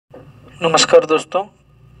नमस्कार दोस्तों,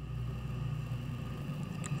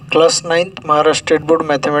 class 9th Maharashtra state board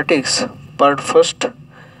mathematics part first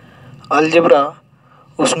algebra,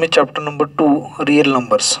 उसमें chapter number 2 real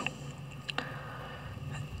numbers.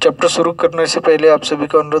 Chapter शुरू करने से पहले आप सभी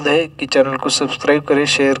का अनुरोध है कि चैनल को सब्सक्राइब करें,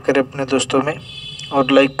 शेयर करें अपने दोस्तों में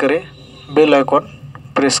और लाइक करें, बेल आइकॉन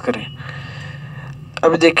प्रेस करें।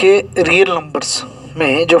 अभी देखिए, रियल नंबर्स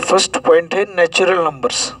में जो फर्स्ट पॉइंट है नेचुरल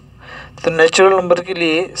नंबर्स। तो नेचुरल नंबर के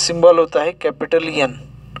लिए सिंबल होता है कैपिटल एन।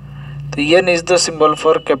 तो N is the symbol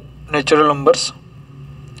for natural numbers,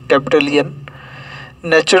 capital N.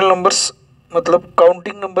 Natural numbers मतलब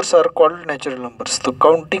counting numbers are called natural numbers. तो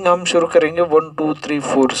काउंटिंग हम शुरू करेंगे 1 2 3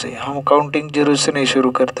 4 से। हम काउंटिंग 0 से नहीं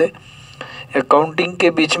शुरू करते, या काउंटिंग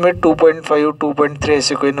के बीच में 2.5 2.3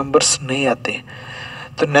 ऐसे कोई नंबर्स नहीं आते।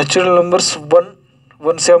 तो नेचुरल नंबर्स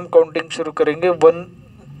 1 से हम काउंटिंग शुरू करेंगे। 1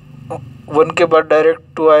 के बाद डायरेक्ट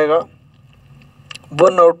 2 आएगा।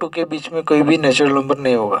 1 और 2 के बीच में कोई भी नेचुरल नंबर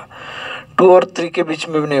नहीं होगा। 2 और 3 के बीच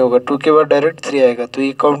में भी नहीं होगा। 2 के बाद डायरेक्ट 3 आएगा। तो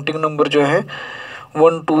ये काउंटिंग नंबर जो है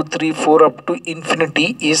 1 2 3 4 अप टू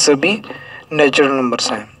इन्फिनिटी, ये सभी नेचुरल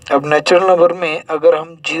नंबर्स हैं। अब नेचुरल नंबर में अगर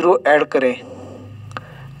हम 0 ऐड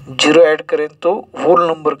करें तो होल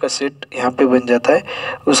नंबर का सेट यहाँ पे बन जाता है।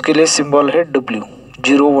 उसके लिए सिंबल है W।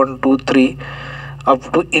 0 1 2 3 अप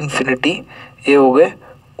टू इन्फिनिटी, ये हो गए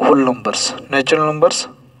होल नंबर्स, नेचुरल नंबर्स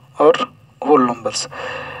और होल नंबर्स।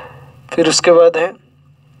 फिर उसके बाद है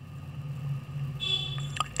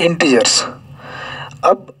इंटीजर्स।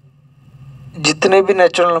 अब जितने भी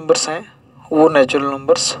नेचुरल नंबर्स हैं वो natural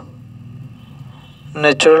numbers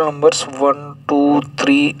 1 2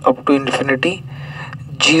 3 up to infinity,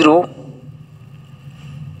 0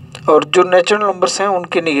 और जो नेचुरल नंबर्स हैं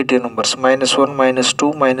उनके negative numbers -1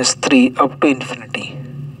 -2 -3 up to infinity,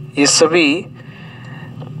 ये सभी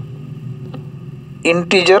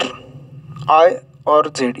इंटीजर I और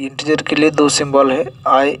Z। इंटीजर के लिए 2 सिंबल है,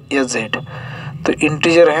 I या Z। तो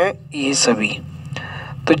इंटीजर है ये सभी।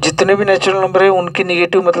 तो जितने भी नेचुरल नंबर है उनके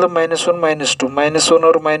नेगेटिव मतलब -1 -2, -1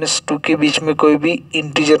 और -2 के बीच में कोई भी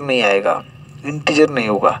इंटीजर नहीं आएगा, इंटीजर नहीं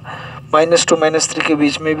होगा। -2 -3 के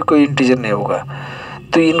बीच में भी कोई इंटीजर नहीं होगा।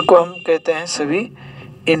 तो इनको हम कहते हैं सभी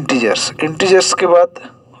इंटीजर्स। इंटीजर्स के बाद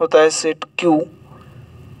होता है set Q,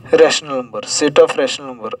 rational number, set of rational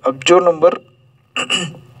number. अब जो नंबर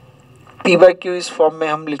P/Q इस फॉर्म में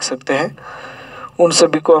हम लिख सकते हैं उन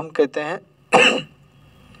सभी को हम कहते हैं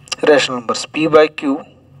rational numbers. P/Q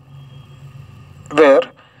where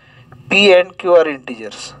P and Q are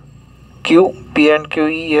integers. P and Q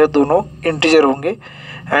यह दोनों इंटीजर होंगे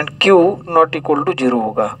and Q not equal to 0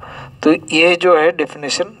 होगा। तो ये जो है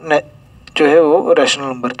डेफिनेशन जो है वो रैशनल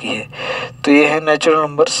नंबर की है। तो ये है natural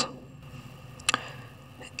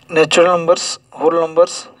numbers, whole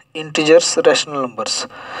numbers, integers, rational numbers.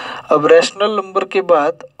 अब रैशनल नंबर के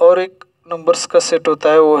बाद और एक नंबर्स का सेट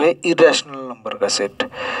होता है, वो है इरेशनल नंबर का सेट।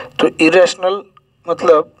 तो इरेशनल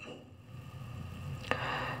मतलब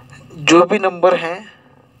जो भी नंबर हैं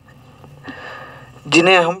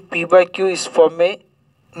जिन्हें हम P/Q इस फॉर्म में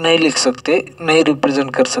नहीं लिख सकते, नहीं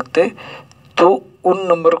रिप्रेजेंट कर सकते, तो उन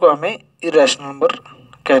नंबर को हमें इरेशनल नंबर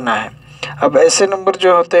कहना है। अब ऐसे नंबर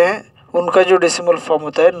जो होते हैं उनका जो डेसिमल फॉर्म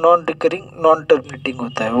होता है नॉन रिकरिंग नॉन टर्मिनेटिंग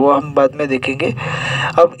होता है, वो हम बाद में देखेंगे।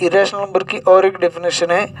 अब इरेशनल नंबर की और एक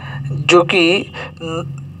डेफिनेशन है जो कि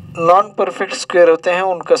नॉन परफेक्ट स्क्वायर होते हैं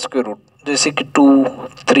उनका स्क्वायर रूट, जैसे कि 2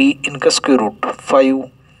 3 इनका square root, 5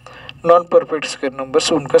 non perfect square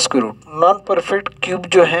numbers उनका square root, non perfect cube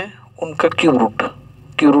जो हैं उनका cube root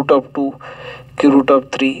of 2, cube root of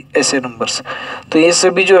 3, ऐसे नंबर्स। तो ये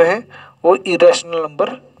सभी जो है वो इरेशनल नंबर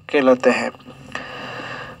कहलाते हैं।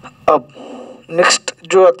 अब नेक्स्ट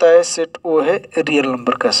जो आता है सेट वो है रियल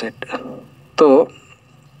नंबर का सेट। तो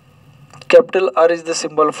capital R is the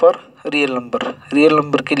symbol for real number. Real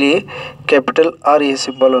number के लिए कैपिटल R ये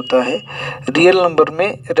सिंबल होता है। रियल नंबर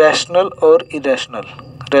में रैशनल और इरेशनल,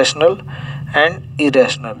 रैशनल एंड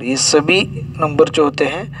इरेशनल, ये सभी नंबर जो होते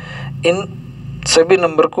हैं, इन सभी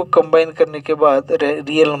नंबर को कंबाइन करने के बाद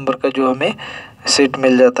रियल नंबर का जो हमें सेट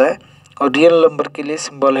मिल जाता है। और रियल नंबर के लिए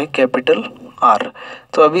सिंबल है कैपिटल R।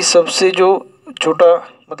 तो अभी सबसे जो छोटा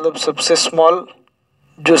मतलब सबसे स्मॉल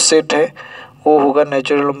जो सेट है वो होगा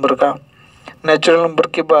नेचुरल नंबर का। नेचुरल नंबर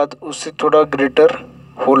के बाद उससे थोड़ा ग्रेटर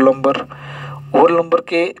होल नंबर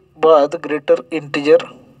के बाद ग्रेटर इंटीजर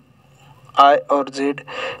I और Z।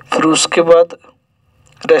 फिर उसके बाद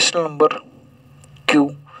रैशनल नंबर Q,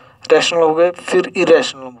 रैशनल हो गए। फिर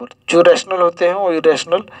इरेशनल नंबर, जो रैशनल होते हैं वो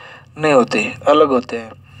इरेशनल नहीं होते, अलग होते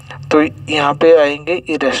हैं। तो यहाँ पे आएंगे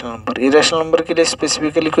इरेशनल नंबर। इरेशनल नंबर के लिए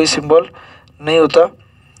स्पेसिफिकली कोई सिंबल नहीं होता।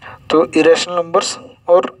 तो इरेशनल नंबर्स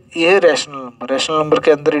और ये रैशनल नंबर। रैशनल नंबर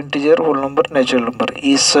के अंदर integer, whole number, natural number,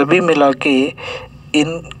 ये सभी मिला के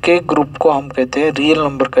इनके ग्रुप को हम कहते हैं रियल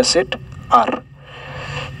नंबर का सेट R।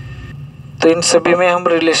 तो इन सभी में हम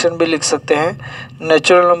रिलेशन भी लिख सकते हैं।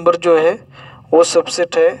 नेचुरल नंबर जो है वो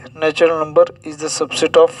सबसेट है। Natural number is the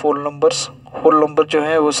subset of whole numbers. Whole number जो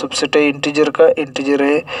है वो सबसेट है इंटीजर का। इंटीजर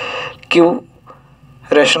है Q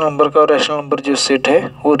रैशनल नंबर का, और रैशनल नंबर जो सेट है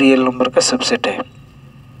वो रियल नंबर का सबसेट है।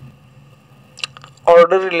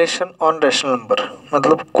 Order relation on rational number,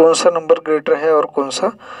 मतलब कौन सा नंबर ग्रेटर है और कौन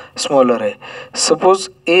सा स्मॉलर है। सपोज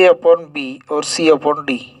A अपॉन B और C अपॉन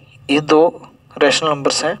D, ये दो रैशनल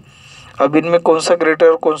नंबर्स हैं। अब इनमें कौन सा ग्रेटर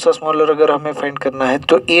और कौन सा स्मॉलर अगर हमें फाइंड करना है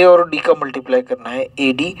तो A और D का मल्टीप्लाई करना है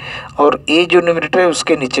AD, और A जो न्यूमरेटर है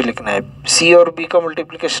उसके नीचे लिखना है। C और B का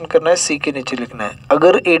मल्टीप्लिकेशन करना है, C के नीचे लिखना है।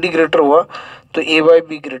 अगर AD ग्रेटर हुआ तो A बाई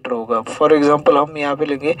B ग्रेटर होगा। फॉर एग्जांपल हम यहाँ पे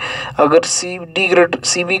लेंगे, अगर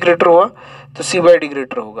CB ग्रेटर हुआ तो C बाई D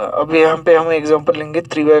ग्रेटर होगा। अब यहाँ पे हम एग्जांपल लेंगे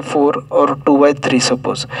 3/4 और 2/3।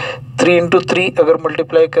 सपोज 3 इंटू 3 अगर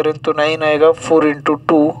मल्टीप्लाई करें तो 9 आएगा, 4 इंटू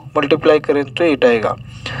 2 मल्टीप्लाई करें तो 8 आएगा।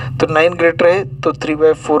 तो 9 ग्रेटर है तो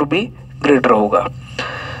 3/4 भी ग्रेटर होगा।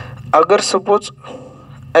 अगर सपोज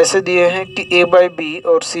ऐसे दिए हैं कि A बाई B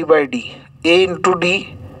और C by D, A into D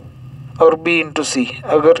और B इंटू C,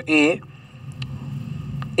 अगर A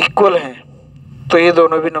इक्वल हैं तो ये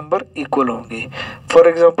दोनों भी नंबर इक्वल होंगे। फॉर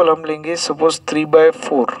एग्जांपल हम लेंगे सपोज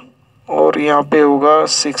 3/4 और यहाँ पे होगा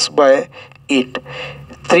 6/8।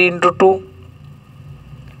 3 इंटू 2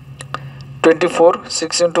 24,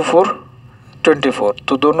 6 इंटू 4 24,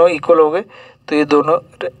 तो दोनों इक्वल हो गए। तो ये दोनों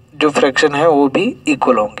जो फ्रैक्शन है वो भी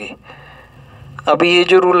इक्वल होंगे। अभी ये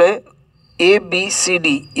जो रूल है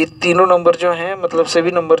ABCD, ये तीनों नंबर जो हैं, मतलब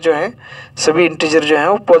सभी नंबर जो हैं, सभी इंटीजर जो हैं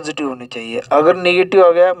वो पॉजिटिव होने चाहिए। अगर नेगेटिव आ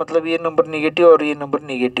गया मतलब ये नंबर नेगेटिव और ये नंबर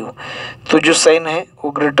नेगेटिव, तो जो साइन है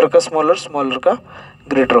वो ग्रेटर का स्मॉलर, स्मॉलर का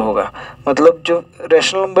ग्रेटर होगा। मतलब जो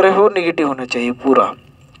रैशनल नंबर है वो नेगेटिव होना चाहिए पूरा।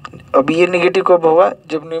 अब ये नेगेटिव कब होगा,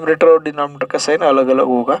 जब न्यूमरेटर और डिनोमिनेटर का साइन अलग अलग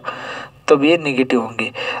होगा तब ये नेगेटिव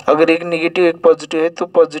होंगे। अगर एक नेगेटिव एक पॉजिटिव है तो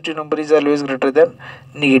positive number is always greater than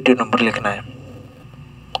negative number लिखना है।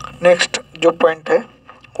 नेक्स्ट जो पॉइंट है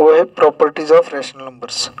वो है properties of rational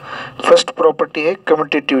numbers. First property है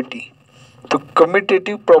कम्यूटेटिविटी। तो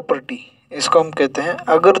कम्यूटेटिव प्रॉपर्टी इसको हम कहते हैं,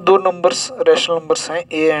 अगर दो नंबर्स रैशनल नंबर्स हैं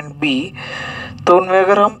A एंड B, तो उनमें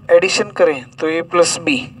अगर हम एडिशन करें तो A plus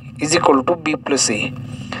B is equal to B plus A।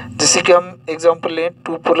 जैसे कि हम एग्जांपल लें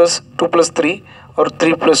 2 प्लस 3 और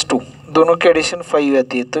 3 प्लस 2, दोनों की एडिशन 5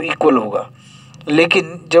 आती है तो इक्वल होगा।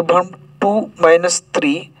 लेकिन जब हम 2 माइनस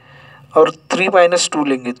 3 और 3 माइनस 2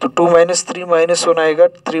 लेंगे तो 2 माइनस 3 माइनस 1 आएगा,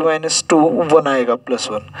 3 माइनस 2 1 आएगा प्लस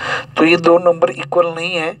 1। तो ये दो नंबर इक्वल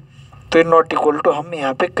नहीं है तो ये नॉट इक्वल टू हम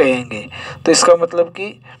यहाँ पे कहेंगे। तो इसका मतलब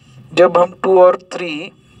कि जब हम 2 और 3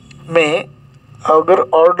 में अगर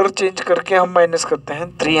ऑर्डर चेंज करके हम माइनस करते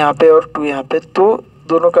हैं, 3 यहाँ पे और 2 यहाँ पे, तो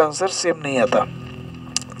दोनों का आंसर सेम नहीं आता।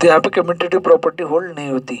 तो यहाँ पे कम्यूटेटिव प्रॉपर्टी होल्ड नहीं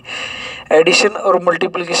होती। एडिशन और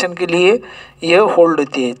मल्टीप्लिकेशन के लिए यह होल्ड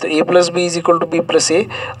होती है। तो A plus B is equal to be plus ए,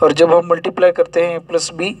 और जब हम मल्टीप्लाई करते हैं A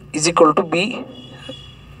plus B is equal to be,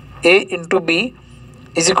 A into B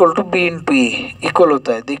is equal to be into A equal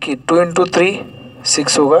होता है। देखिए 2 इंटू 3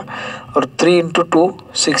 6 होगा और 3 इंटू 2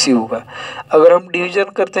 6 ही होगा। अगर हम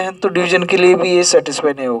डिवीजन करते हैं तो डिवीजन के लिए भी ये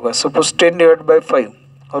सेटिस्फाई नहीं होगा। सपोज 10 डिवाइड बाई 5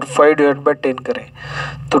 और 5 डिवाइड बाई 10 करें,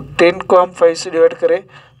 तो 10 को हम 5 से डिवाइड करें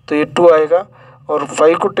तो ये 2 आएगा, और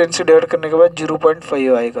 5 को 10 से डिवाइड करने के बाद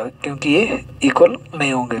 0.5 आएगा, क्योंकि ये इक्वल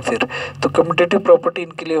नहीं होंगे फिर। तो कम्यूटेटिव प्रॉपर्टी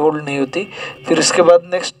इनके लिए होल्ड नहीं होती। फिर इसके बाद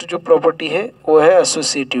नेक्स्ट जो प्रॉपर्टी है वो है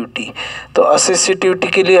एसोसिएटिविटी। तो एसोसिएटिविटी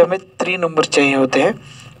के लिए हमें 3 नंबर चाहिए होते हैं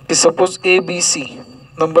कि सपोज ABC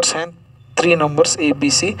नंबर्स हैं, 3 नंबर्स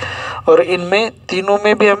ABC, और इनमें तीनों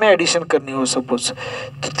में भी हमें एडिशन करनी हो। सपोज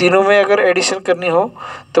तो तीनों में अगर एडिशन करनी हो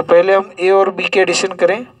तो पहले हम A और B के एडिशन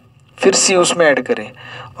करें, फिर C उसमें ऐड करें,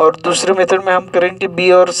 और दूसरे मेथड में हम करेंगे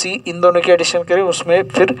B और C इन दोनों की एडिशन करें, उसमें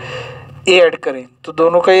फिर A ऐड करें, तो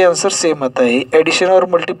दोनों का ये आंसर सेम आता है। एडिशन और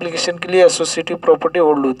मल्टीप्लिकेशन के लिए एसोसिएटिव प्रॉपर्टी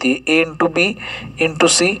होल्ड होती है। A into B into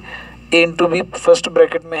C, A into B first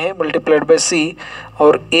bracket में है मल्टीप्लाइड बाय C,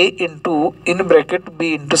 और A into in bracket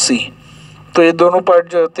B into C। तो ये दोनों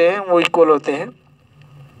पार्ट जो होते हैं वो इक्वल होते हैं।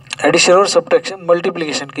 एडिशन और सब्ट्रैक्शन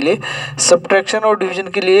मल्टीप्लिकेशन के लिए, सब्ट्रैक्शन और डिवीजन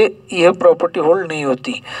के लिए यह प्रॉपर्टी होल्ड नहीं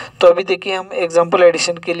होती। तो अभी देखिए हम एग्जांपल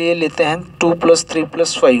एडिशन के लिए लेते हैं 2 प्लस 3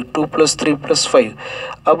 प्लस 5, 2 प्लस 3 प्लस 5।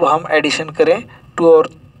 अब हम एडिशन करें 2 और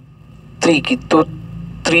 3 की, तो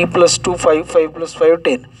 3 प्लस 2 5, 5 प्लस 5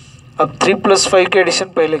 10। अब 3 प्लस 5 के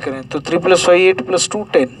एडिशन पहले करें तो 3 प्लस 5 8 प्लस 2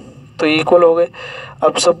 10, तो इक्वल हो गए।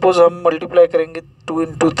 अब सपोज हम मल्टीप्लाई करेंगे 2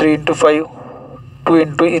 into 3 into 5, 2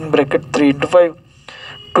 into in bracket 3 into 5,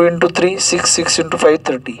 2 into 3 6, 6 into 5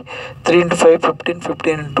 30, 3 into 5 15,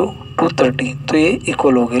 15 into 2 30। तो ये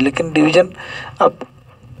इक्वल हो गए। लेकिन डिवीजन आप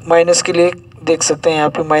माइनस के लिए देख सकते हैं, यहाँ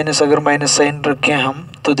पे माइनस, अगर माइनस साइन रखें हम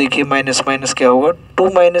तो देखिए माइनस माइनस क्या होगा,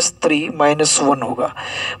 2 माइनस 3 माइनस 1 होगा,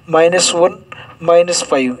 माइनस 1 माइनस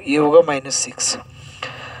 5 ये होगा माइनस 6।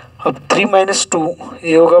 अब 3 माइनस 2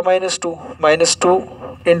 ये होगा माइनस टू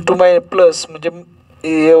इंटू प्लस मुझे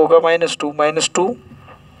ये होगा -2 -2।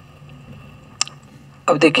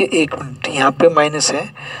 अब देखिए 1 मिनट, यहाँ पे माइनस है,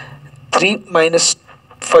 3 माइनस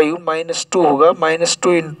 5 -2 होगा,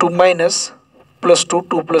 -2 इंटू माइनस +2,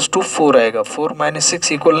 2 + 2 4 आएगा, 4 -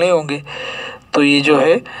 6 इक्वल नहीं होंगे। तो ये जो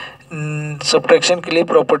है सब्ट्रैक्शन के लिए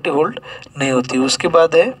प्रॉपर्टी होल्ड नहीं होती। उसके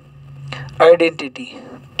बाद है आइडेंटिटी।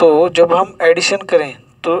 तो जब हम एडिशन करें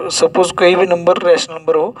तो सपोज कोई भी नंबर रैशनल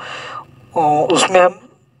नंबर हो, उसमें हम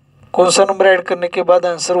कौन सा नंबर ऐड करने के बाद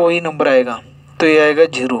आंसर वही नंबर आएगा, तो ये आएगा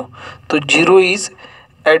 0। तो 0 इज़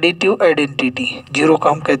एडिटिव आइडेंटिटी। 0 को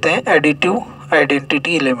हम कहते हैं एडिटिव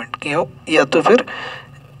आइडेंटिटी एलिमेंट, क्यों, या तो फिर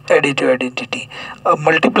एडिटिव आइडेंटिटी। अब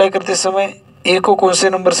मल्टीप्लाई करते समय ए को कौन से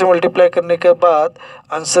नंबर से मल्टीप्लाई करने के बाद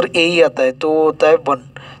आंसर ए ही आता है, तो वो होता है 1।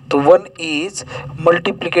 तो 1 इज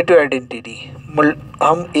मल्टीप्लिकेटिव आइडेंटिटी।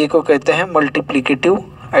 हम ए को कहते हैं मल्टीप्लिकेटिव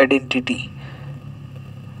आइडेंटिटी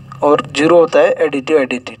और 0 होता है एडिटिव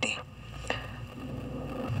आइडेंटिटी।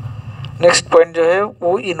 नेक्स्ट पॉइंट जो है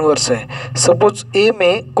वो इनवर्स है। सपोज ए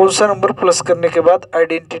में कौन सा नंबर प्लस करने के बाद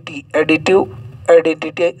एडिटिव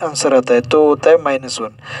आइडेंटिटी आंसर आता है, तो होता है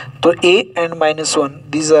 -1। तो A and -1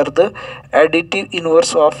 these are the additive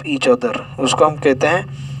inverse of each other, उसको हम कहते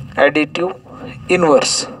हैं एडिटिव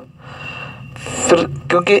इनवर्स। फिर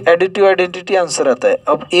क्योंकि एडिटिव आइडेंटिटी आंसर आता है,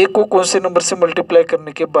 अब ए को कौन से नंबर से मल्टीप्लाई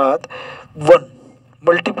करने के बाद 1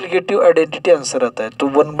 मल्टीप्लिकेटिव आइडेंटिटी आंसर आता है, तो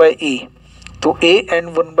 1/a। तो a एंड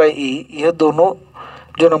 1/a यह दोनों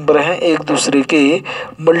जो नंबर हैं एक दूसरे के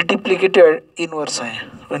मल्टीप्लिकेटिव इनवर्स हैं,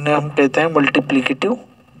 इन्हें हम कहते हैं मल्टीप्लिकेटिव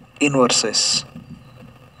इनवर्सेस।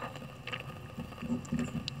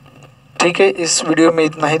 ठीक है, इस वीडियो में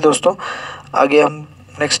इतना ही दोस्तों। आगे हम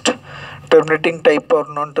नेक्स्ट टर्मिनेटिंग टाइप और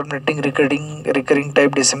non terminating recurring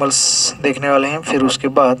type decimals देखने वाले हैं। फिर उसके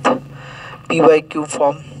बाद p/q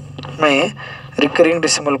फॉर्म में रिकरिंग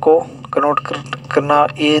डेसिमल को कन्वर्ट करना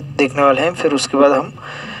ये देखने वाले हैं। फिर उसके बाद हम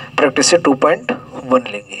प्रैक्टिस से 2.1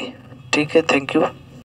 लेंगे। ठीक है, थैंक यू।